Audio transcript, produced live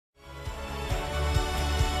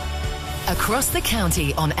Across the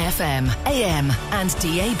county on FM, AM and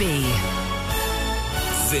DAB.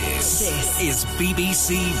 This is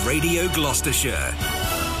BBC Radio Gloucestershire.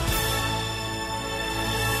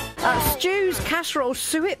 Stews, casseroles,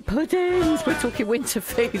 suet puddings. We're talking winter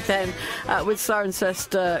food then with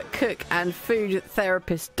Cirencester cook and food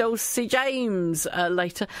therapist Dulcie James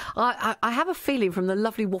later. I have a feeling from the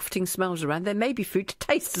lovely wafting smells around there may be food to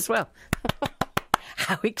taste as well.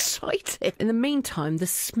 How exciting. In the meantime, the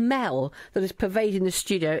smell that is pervading the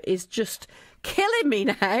studio is just killing me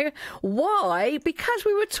now. Why? Because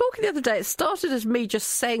we were talking the other day, it started as me just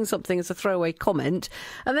saying something as a throwaway comment,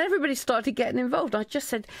 and then everybody started getting involved. I just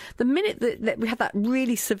said, the minute that we had that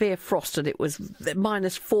really severe frost and it was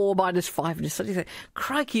 -4, -5, and you suddenly think,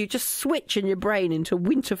 crikey, you just switch in your brain into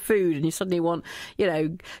winter food, and you suddenly want,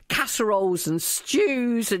 casseroles and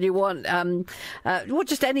stews, and you want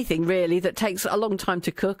just anything really that takes a long time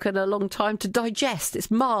to cook and a long time to digest.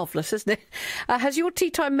 It's marvellous, isn't it? Has your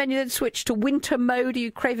tea time menu then switched to winter mode? Are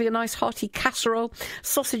you craving a nice hearty casserole,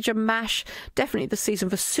 sausage and mash? Definitely the season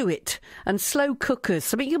for suet and slow cookers,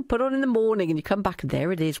 something you can put on in the morning and you come back and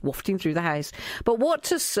there it is, wafting through the house. But what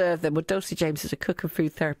to serve then? Well, Dulcie James is a cook and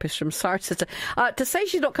food therapist from Cirencester. To say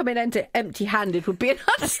she's not coming empty-handed would be an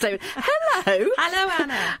understatement. Hello. Hello,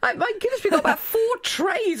 Anna. My goodness, we've got about 4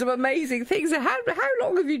 trays of amazing things. How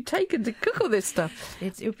long have you taken to cook all this stuff?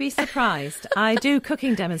 You'd be surprised. I do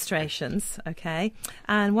cooking demonstrations, okay?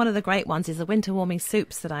 And one of the great ones is the winter warming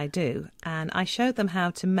soups that I do. And I showed them how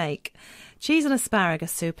to make cheese and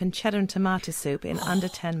asparagus soup and cheddar and tomato soup in under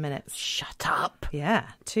 10 minutes. Shut up. Yeah,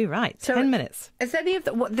 too right. So 10 minutes. Is any of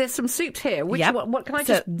there's some soups here. Which Yep. what can I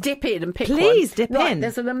just dip in and pick one? Please dip right, in.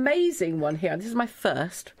 There's an amazing one here. This is my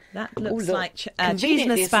first. That looks look. like cheese and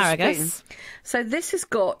Conveniently, it's a asparagus. spoon. So this has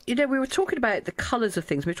got, we were talking about the colours of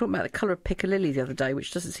things. We were talking about the colour of piccalilli the other day,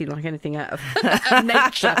 which doesn't seem like anything out of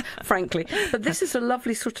nature, frankly. But this is a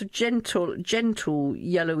lovely sort of gentle,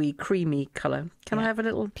 yellowy, creamy colour. Can I have a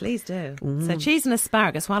little? Please do. So cheese and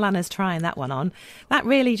asparagus, while Anna's trying that one on, that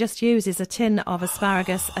really just uses a tin of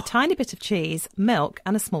asparagus, a tiny bit of cheese, milk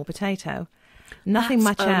and a small potato. Nothing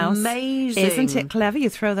That's much else. amazing. Isn't it clever? You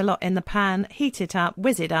throw the lot in the pan, heat it up,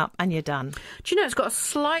 whiz it up, and you're done. Do you know, it's got a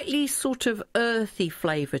slightly sort of earthy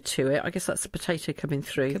flavour to it. I guess that's the potato coming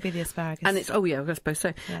through. Could be the asparagus. And it's, I suppose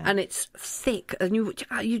so. Yeah. And it's thick. And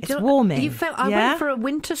It's warming. I Yeah? went for a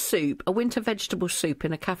winter vegetable soup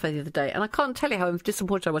in a cafe the other day, and I can't tell you how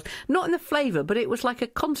disappointed I was. Not in the flavour, but it was like a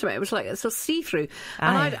consomme. It was like a sort of see-through.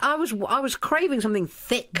 And I was craving something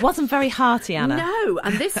thick. Wasn't very hearty, Anna. No,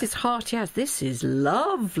 and this is hearty as. This is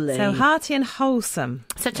lovely. So hearty and wholesome.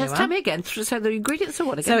 So just tell me again. So the ingredients are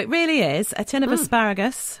what again? So it really is a tin of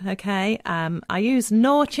asparagus, okay? I use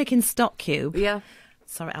Knorr chicken stock cube. Yeah.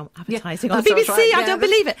 Sorry, I'm advertising Yeah, on the that's BBC. right. I Yeah, don't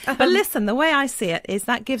believe it. But listen, the way I see it is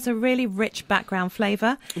that gives a really rich background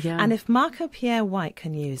flavour. Yeah. And if Marco Pierre White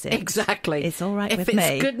can use it, Exactly. it's all right if with me.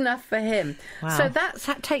 If it's good enough for him. Wow. So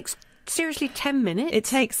that takes, seriously, 10 minutes? It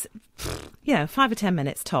takes, 5 or 10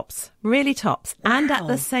 minutes tops. Really tops. Wow. And at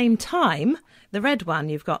the same time, the red one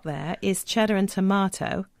you've got there is cheddar and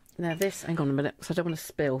tomato. Now this, hang on a minute, because I don't want to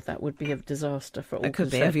spill. That would be a disaster for all. It could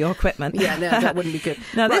be concerned. of your equipment. Yeah, no, that wouldn't be good.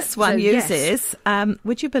 Now, Right, this one so uses,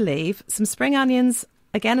 would you believe, some spring onions,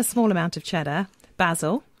 again, a small amount of cheddar,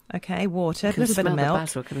 basil, okay, water, a little bit of milk.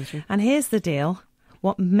 Basil coming through. And here's the deal.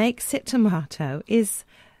 What makes it tomato is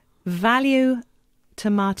value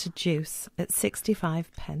tomato juice at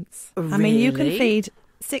 65 pence. I mean, you can Really? feed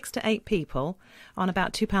 6 to 8 people on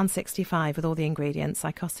about £2.65 with all the ingredients.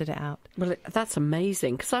 I costed it out. Well, that's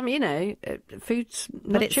amazing, because food's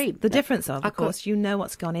not But it's cheap. the difference of course, you know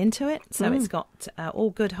what's gone into it. So it's got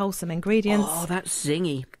all good, wholesome ingredients. Oh, that's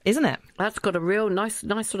zingy. Isn't it? That's got a real nice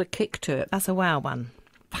sort of kick to it. That's a wow one.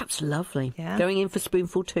 That's lovely. Yeah. Going in for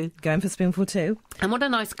spoonful 2. Going for spoonful 2. And what a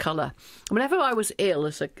nice colour. Whenever I was ill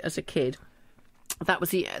as a kid, that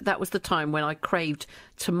was the time when I craved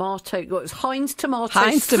tomato. Well, it was Heinz tomato.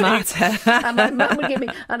 Heinz soup. tomato. And my mum would give me,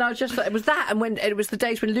 and I was just like, it was that, and when it was the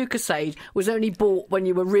days when Lucasade was only bought when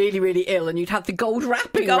you were really, really ill, and you'd have the gold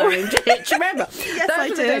wrapping around it. Do you remember? Yes, Those I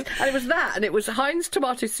were the do. days. And it was that, and it was Heinz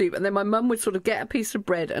tomato soup, and then my mum would sort of get a piece of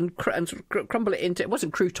bread and sort of crumble it into. It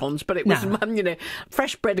wasn't croutons, but it was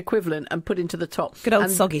fresh bread equivalent, and put into the top. Good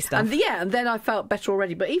old soggy stuff. And then I felt better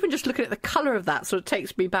already. But even just looking at the colour of that sort of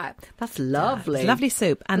takes me back. That's lovely. It's lovely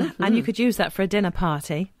soup, and you could use that for a dinner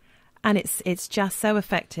party, and it's just so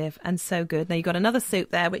effective and so good. Now you've got another soup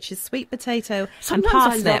there, which is sweet potato Sometimes and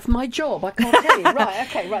parsnip. I love my job. I can't tell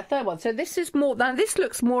you. Right, third one. So this is more. Now this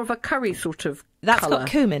looks more of a curry sort of That's colour. got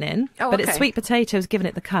cumin in, but it's okay. sweet potatoes giving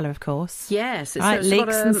it the colour, of course. Yes, Right, it's leeks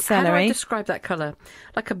got and How do I celery. describe that colour?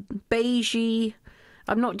 Like a beigey.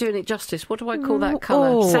 I'm not doing it justice. What do I call that colour?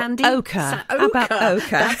 Oh, Sandy? ochre. How about ochre?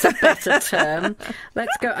 That's a better term.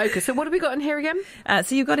 Let's go ochre. So what have we got in here again?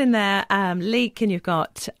 So you've got in there leek, and you've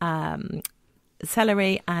got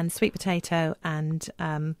celery and sweet potato and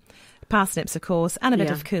parsnips, of course, and a bit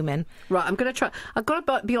of cumin. Right, I'm going to try. I've got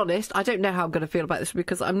to be honest, I don't know how I'm going to feel about this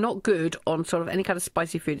because I'm not good on sort of any kind of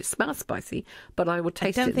spicy food. It smells spicy, but I will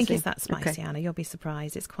taste it. I don't think it's that spicy, Anna. You'll be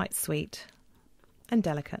surprised. It's quite sweet and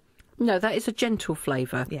delicate. No, that is a gentle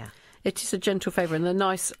flavour. Yeah. It is a gentle flavour and a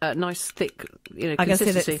nice thick, I can see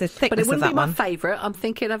consistency. the thickness but it wouldn't of be that my favourite. I'm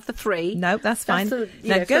thinking of the three. No, that's fine.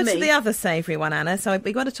 Now go to the other savoury one, Anna. So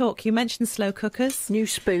we've got to talk. You mentioned slow cookers. New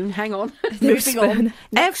spoon. Hang on. Moving on.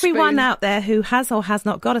 Everyone spoon. out there who has or has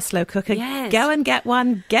not got a slow cooker, go and get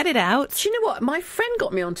one. Get it out. Do you know what? My friend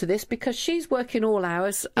got me onto this because she's working all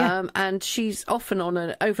hours and she's often on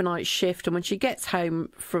an overnight shift. And when she gets home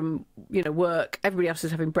from work, everybody else is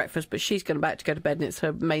having breakfast, but she's about to go to bed, and it's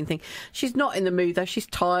her main thing. She's not in the mood though. She's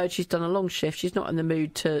tired. She's done a long shift. She's not in the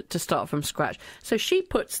mood to start from scratch. So she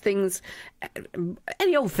puts things,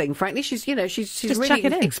 any old thing, frankly. She's really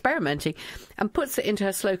experimenting, and puts it into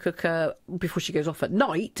her slow cooker before she goes off at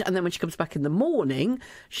night. And then when she comes back in the morning,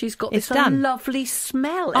 she's got this lovely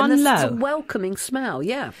smell, and this a welcoming smell.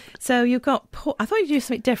 Yeah. So you've got pork. I thought you'd do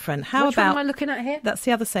something different. Which one am I looking at here? That's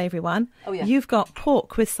the other savoury one. Oh yeah. You've got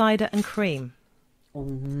pork with cider and cream.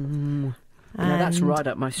 No, that's right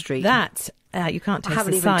up my street. That you can't taste. I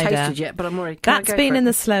haven't the even cider. tasted yet, but I'm already. That's been in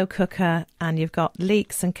the slow cooker, and you've got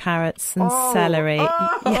leeks and carrots and celery.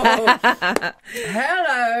 Hello,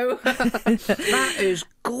 that is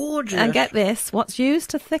gorgeous. And get this: what's used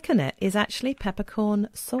to thicken it is actually peppercorn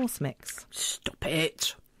sauce mix. Stop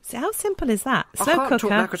it. See, how simple is that? I Slow can't cooker. talk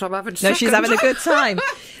now 'cause I'm having No, she's having a good time.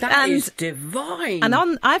 That is divine. And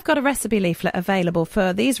I've got a recipe leaflet available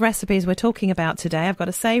for these recipes we're talking about today. I've got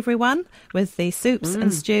a savoury one with the soups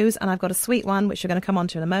and stews, and I've got a sweet one, which we're going to come on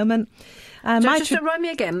to in a moment. Just remind me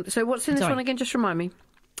again. So what's in this one again? Just remind me.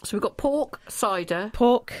 So we've got pork, cider,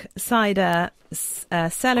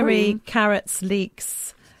 celery, carrots,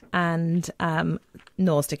 leeks, and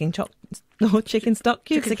Knorr chicken stock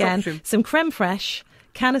cubes again. Some creme fraiche,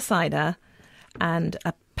 can of cider, and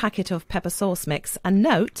a packet of pepper sauce mix. And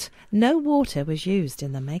note, no water was used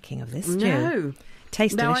in the making of this stew. No.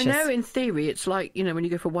 Tastes delicious. Now, I know in theory it's like, when you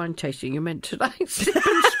go for wine tasting, you're meant to sip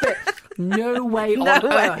and spit. No way on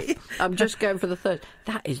earth. I'm just going for the third.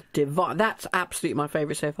 That is divine. That's absolutely my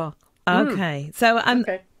favourite so far. Okay. So,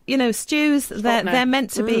 stews, they're meant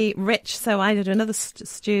to be rich. So I did another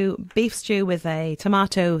beef stew with a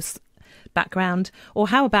tomato background. Or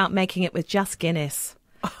how about making it with just Guinness?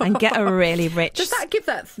 And get a really rich. Does that give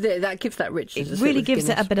that gives that richness? It really gives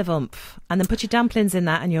it a bit of oomph. And then put your dumplings in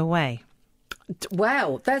that and you're away.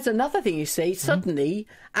 Well, there's another thing you see. Suddenly,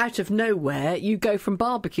 out of nowhere, you go from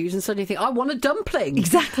barbecues and suddenly think, I want a dumpling.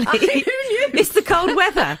 Exactly. I mean, who knew? It's the cold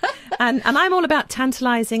weather. And I'm all about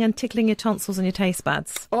tantalising and tickling your tonsils and your taste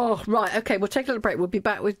buds. Oh, right. OK, we'll take a little break. We'll be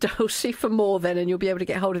back with Dulcie for more then, and you'll be able to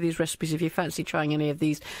get hold of these recipes if you fancy trying any of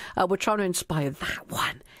these. We're trying to inspire that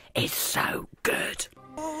one. It's so good.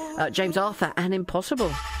 James Arthur and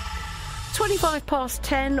Impossible.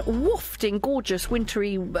 10:25, wafting gorgeous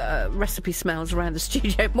wintry recipe smells around the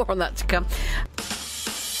studio. More on that to come.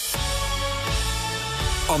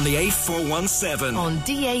 On the A417. On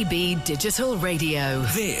DAB Digital Radio.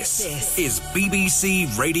 This is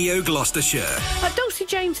BBC Radio Gloucestershire. Dulcie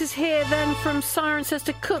James is here then from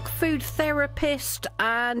Cirencester, cook, food therapist.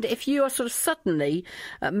 And if you are sort of suddenly,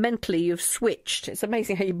 mentally, you've switched. It's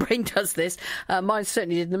amazing how your brain does this. Mine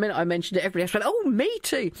certainly did. The minute I mentioned it, everybody else went, oh, me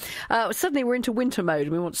too. Suddenly we're into winter mode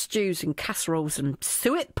and we want stews and casseroles and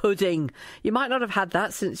suet pudding. You might not have had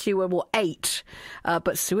that since you were, 8.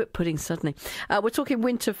 But suet pudding suddenly. We're talking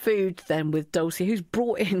winter food then with Dulcie, who's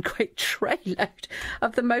brought in a great tray load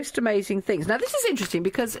of the most amazing things. Now this is interesting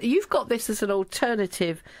because you've got this as an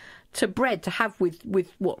alternative to bread to have with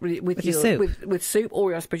your soup. With soup,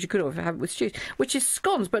 or I suppose you could also have it with stews, which is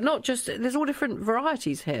scones, but not just. There's all different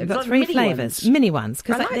varieties here. You've got 3 flavours, mini ones,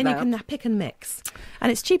 because then you can pick and mix. And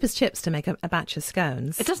it's cheap as chips to make a batch of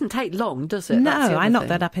scones. It doesn't take long, does it? No, I knocked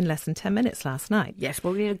that up in less than 10 minutes last night. Yes,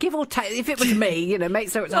 well, give or take. If it was me, make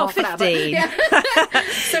so it's half 15. an hour. Yeah.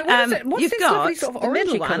 So what is it? What's you've this got lovely sort of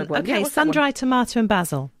orangey kind of one? Okay, sun-dried tomato and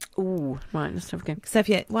basil. Ooh, right, let's have a go. So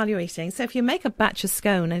while you're eating, so if you make a batch of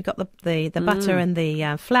scone and you've got the butter and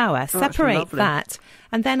the flour, separate that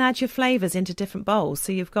and then add your flavours into different bowls.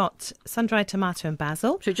 So you've got sun-dried tomato and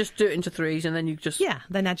basil. So just do it into 3s and then you just... Yeah,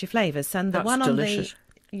 then add your flavours. And the one delicious.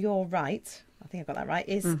 On your right, I think I got that right,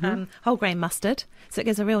 is whole grain mustard. So it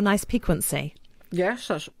gives a real nice piquancy.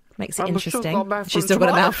 Yes, Makes it I've interesting. still got a mouthful She's of still got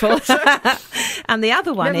a mouthful. tomato. And the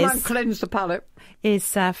other one Never mind cleanse the palate.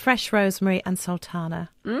 is fresh rosemary and sultana.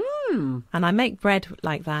 And I make bread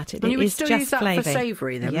like that. It And you would is still just use that flavouring. for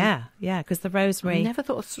savoury then? Yeah, because the I rosemary never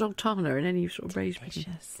thought of sultana in any sort of raised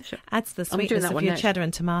delicious. Adds the I'm doing sweetness that of one your next. cheddar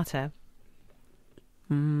and tomato.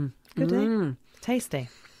 Good, eh? Tasty.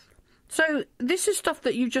 So this is stuff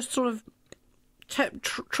that you just sort of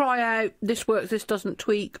try out. This works, this doesn't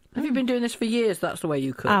tweak. Have you been doing this for years? That's the way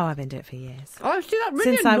you cook? Oh, I've been doing it for years. Oh, see, that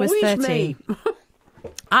really Since I was annoys 13. me.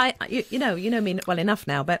 You know me well enough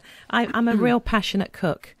now, but I'm a real passionate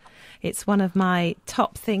cook. It's one of my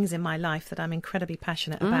top things in my life that I'm incredibly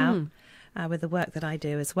passionate about, with the work that I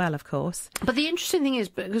do as well, of course. But the interesting thing is,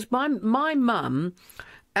 because my mum,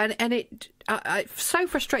 and it so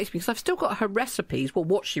frustrates me because I've still got her recipes, well,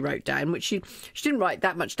 what she wrote down, which she didn't write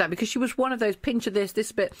that much down because she was one of those pinch of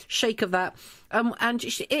this bit, shake of that, and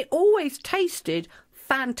it always tasted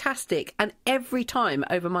fantastic, and every time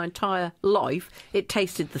over my entire life it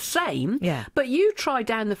tasted the same. Yeah. But you try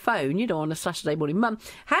down the phone, on a Saturday morning, Mum,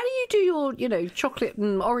 how do you do your chocolate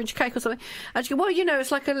and orange cake or something? And she go, well,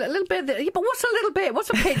 it's like a little bit of the, but what's a little bit, what's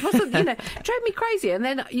a pinch, what's a, drove me crazy. And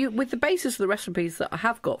then with the basis of the recipes that I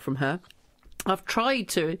have got from her, I've tried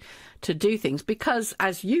to do things because,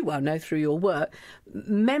 as you well know through your work,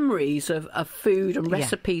 memories of food and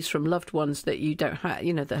recipes from loved ones that you don't have,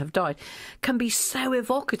 that have died, can be so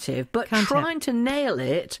evocative. But trying to nail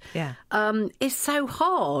it is so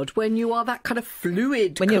hard when you are that kind of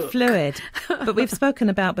fluid When cook. you're fluid. But we've spoken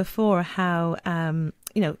about before how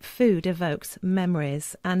food evokes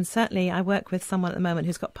memories. And certainly I work with someone at the moment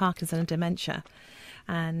who's got Parkinson and dementia.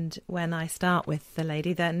 And when I start with the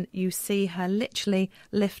lady, then you see her literally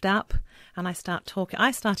lift up and I start talking. I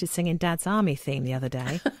started singing Dad's Army theme the other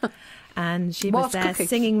day and she was there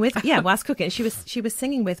singing with, whilst cooking. She was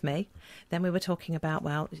singing with me. Then we were talking about,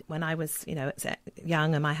 well, when I was,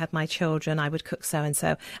 young and I had my children, I would cook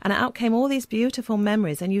so-and-so. And out came all these beautiful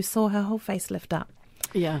memories and you saw her whole face lift up.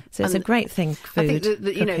 Yeah. So it's a great thing, food, I think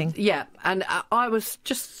that, cooking. And I was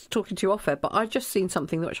just talking to you off air, but I've just seen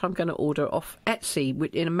something which I'm going to order off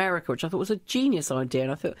Etsy in America, which I thought was a genius idea,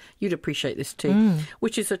 and I thought you'd appreciate this too,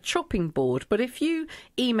 which is a chopping board. But if you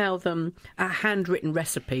email them a handwritten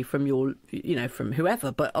recipe from your, from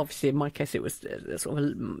whoever, but obviously in my case it was sort of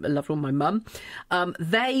a loved one, my mum,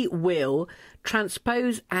 they will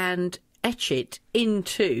transpose and etch it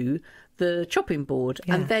into the chopping board,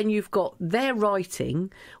 and then you've got their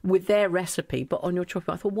writing with their recipe, but on your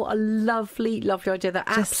chopping. I thought, what a lovely, lovely idea! That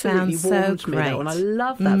Just absolutely sounds so warms me, that one. I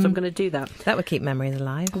love that, so I'm going to do that. That would keep memories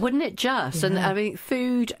alive, wouldn't it? Just and I mean,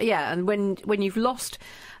 food, and when you've lost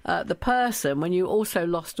the person, when you also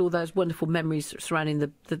lost all those wonderful memories surrounding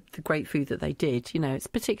the great food that they did, it's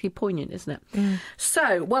particularly poignant, isn't it?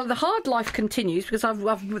 So, well, the hard life continues because I've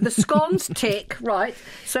the scones tick, right?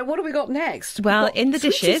 So what do we got next? Well, in the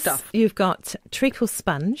sweetie dishes, stuff. you've got treacle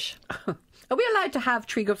sponge. Are we allowed to have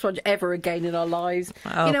treacle sponge ever again in our lives?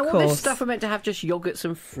 Of all course. this stuff we're meant to have just yogurts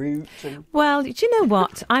and fruit. Well, do you know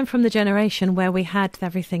what? I'm from the generation where we had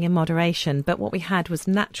everything in moderation, but what we had was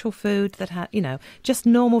natural food that had, just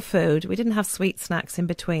normal food. We didn't have sweet snacks in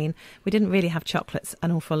between. We didn't really have chocolates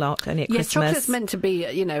an awful lot, only at Christmas. Chocolate's meant to be,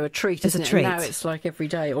 a treat, isn't it? treat. And now it's like every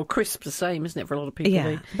day. Or crisps the same, isn't it, for a lot of people?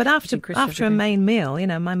 Yeah, but after a main meal,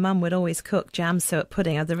 my mum would always cook jam suet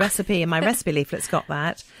pudding. The recipe in my recipe leaflet's got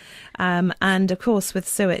that. And of course, with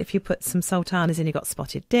suet, if you put some sultanas in, you've got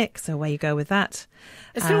spotted dick. So away you go with that.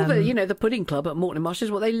 It's still the pudding club at Morton and Marsh is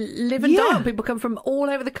what they live and die on. People come from all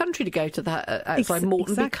over the country to go to that outside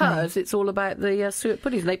Morton because it's all about the suet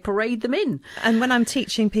puddings. They parade them in. And when I'm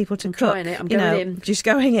teaching people to cook, I'm going in. Just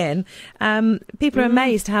going in, people are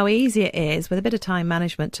amazed how easy it is with a bit of time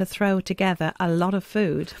management to throw together a lot of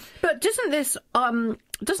food. But doesn't this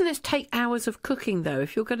take hours of cooking though?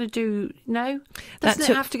 If you're going to do doesn't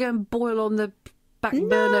it have to go and boil on the back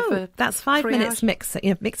burner for that's 5 minutes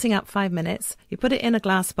mixing up 5 minutes. You put it in a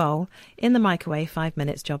glass bowl in the microwave, 5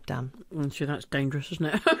 minutes, job done. Sure, that's dangerous, isn't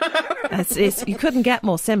it? You couldn't get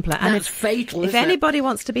more simpler. And it's fatal. If anybody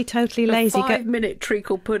wants to be totally lazy, 5-minute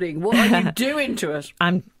treacle pudding. What are you doing to us?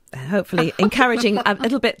 I'm hopefully encouraging a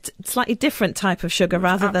little bit slightly different type of sugar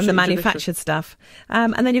rather than the manufactured stuff.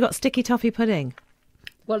 And then you've got sticky toffee pudding.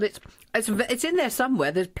 Well, it's in there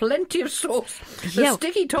somewhere. There's plenty of sauce. The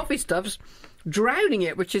sticky toffee stuff's drowning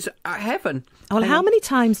it, which is heaven. Well, how many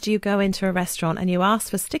times do you go into a restaurant and you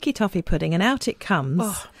ask for sticky toffee pudding and out it comes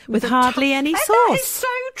with hardly any sauce? That is so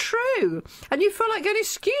true. And you feel like going,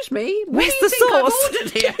 excuse me, where's the sauce? I've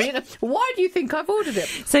ordered here? Why do you think I've ordered it?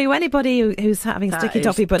 So anybody who's having sticky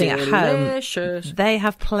toffee pudding delicious. at home, they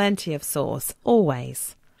have plenty of sauce,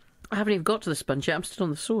 always. I haven't even got to the sponge yet. I'm still on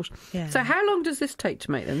the sauce. Yeah. So how long does this take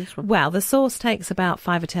to make then, this one? Well, the sauce takes about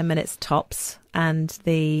 5 or 10 minutes tops, and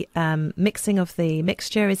the mixing of the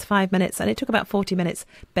mixture is 5 minutes, and it took about 40 minutes.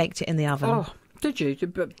 Baked it in the oven. Oh, did you?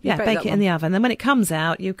 Yeah, bake it in the oven. Then when it comes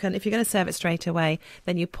out, you can, if you're going to serve it straight away,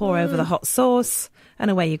 then you pour over the hot sauce, and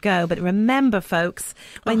away you go. But remember, folks,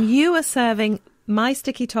 when you are serving my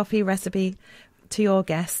sticky toffee recipe to your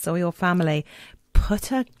guests or your family,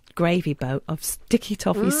 put a gravy boat of sticky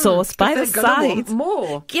toffee sauce by the side.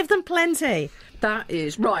 More. Give them plenty. That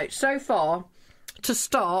is right. So far, to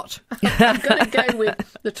start, I'm going to go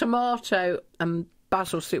with the tomato and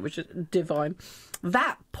basil soup, which is divine.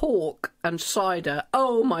 That pork and cider,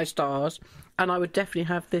 oh my stars! And I would definitely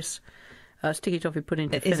have this sticky toffee pudding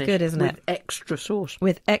to finish. It's good, isn't it? With extra sauce.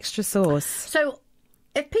 With extra sauce. So,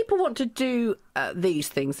 if people want to do these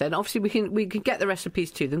things, then obviously we can get the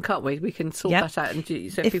recipes to them, can't we? We can sort that out, and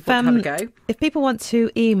so if people want to have a go. If people want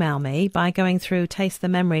to email me by going through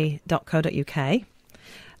tastethememory.co.uk,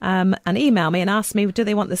 and email me and ask me, do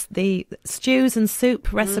they want the stews and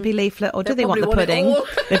soup recipe leaflet, or do they want the pudding?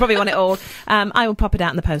 They probably want it all. I will pop it out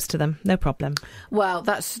in the post to them, no problem. Well,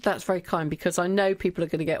 that's very kind, because I know people are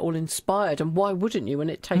going to get all inspired, and why wouldn't you when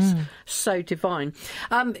it tastes so divine?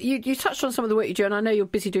 You touched on some of the work you do, and I know you're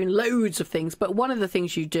busy doing loads of things, but one of the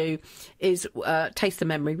things you do is Taste the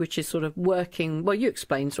Memory, which is sort of working, well, you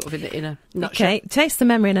explain sort of in a nutshell. Okay, Taste the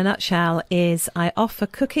Memory in a nutshell is I offer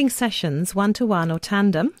cooking sessions, 1-to-1 or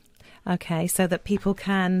tandem. Okay, so that people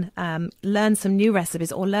can learn some new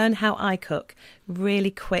recipes or learn how I cook really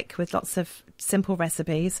quick with lots of simple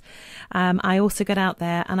recipes. I also get out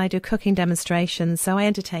there and I do cooking demonstrations, so I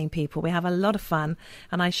entertain people. We have a lot of fun,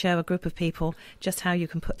 and I show a group of people just how you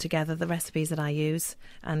can put together the recipes that I use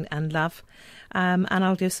and love. And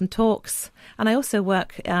I'll do some talks, and I also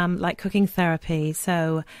work like cooking therapy.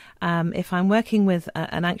 So if I'm working with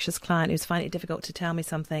an anxious client who's finding it difficult to tell me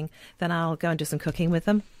something, then I'll go and do some cooking with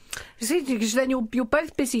them. You see, because then you're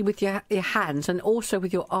both busy with your hands and also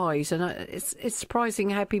with your eyes, and it's surprising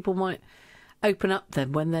how people might open up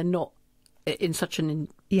then when they're not in such an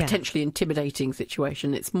potentially intimidating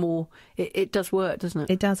situation. It's more, it does work, doesn't it?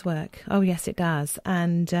 It does work. Oh yes, it does.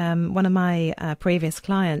 And one of my previous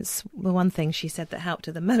clients, the one thing she said that helped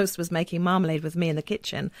her the most was making marmalade with me in the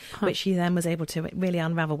kitchen, which she then was able to really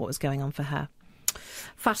unravel what was going on for her.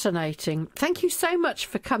 Fascinating. Thank you so much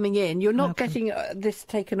for coming in. You're not getting this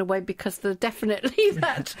taken away, because there's definitely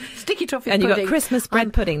that sticky toffee and pudding. And you've got Christmas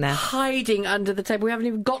bread pudding there. Hiding under the table. We haven't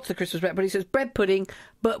even got to the Christmas bread pudding. So it's bread pudding,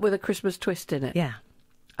 but with a Christmas twist in it. Yeah.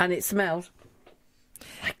 And it smells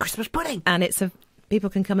like Christmas pudding. And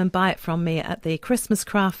people can come and buy it from me at the Christmas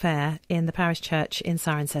Craft Fair in the parish church in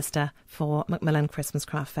Cirencester for Macmillan Christmas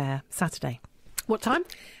Craft Fair, Saturday. What time?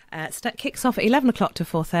 Kicks off at 11 o'clock to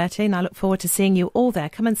 4:30, and I look forward to seeing you all there.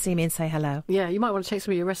 Come and see me and say hello. Yeah, you might want to take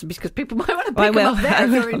some of your recipes, because people might want to pick them up there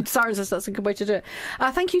if you're in Cirencester. That's a good way to do it.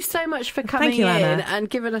 Thank you so much for coming in and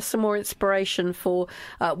giving us some more inspiration for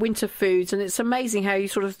winter foods. And it's amazing how you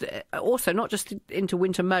sort of also not just into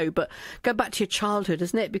winter mode, but go back to your childhood,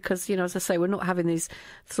 isn't it? Because, as I say, we're not having these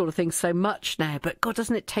sort of things so much now. But God,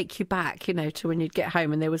 doesn't it take you back, to when you'd get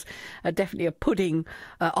home and there was definitely a pudding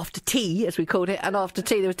after tea, as we called it, and after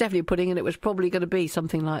tea there was definitely a pudding, and it was probably going to be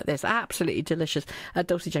something like this. Absolutely delicious.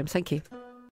 Dulcie James, thank you.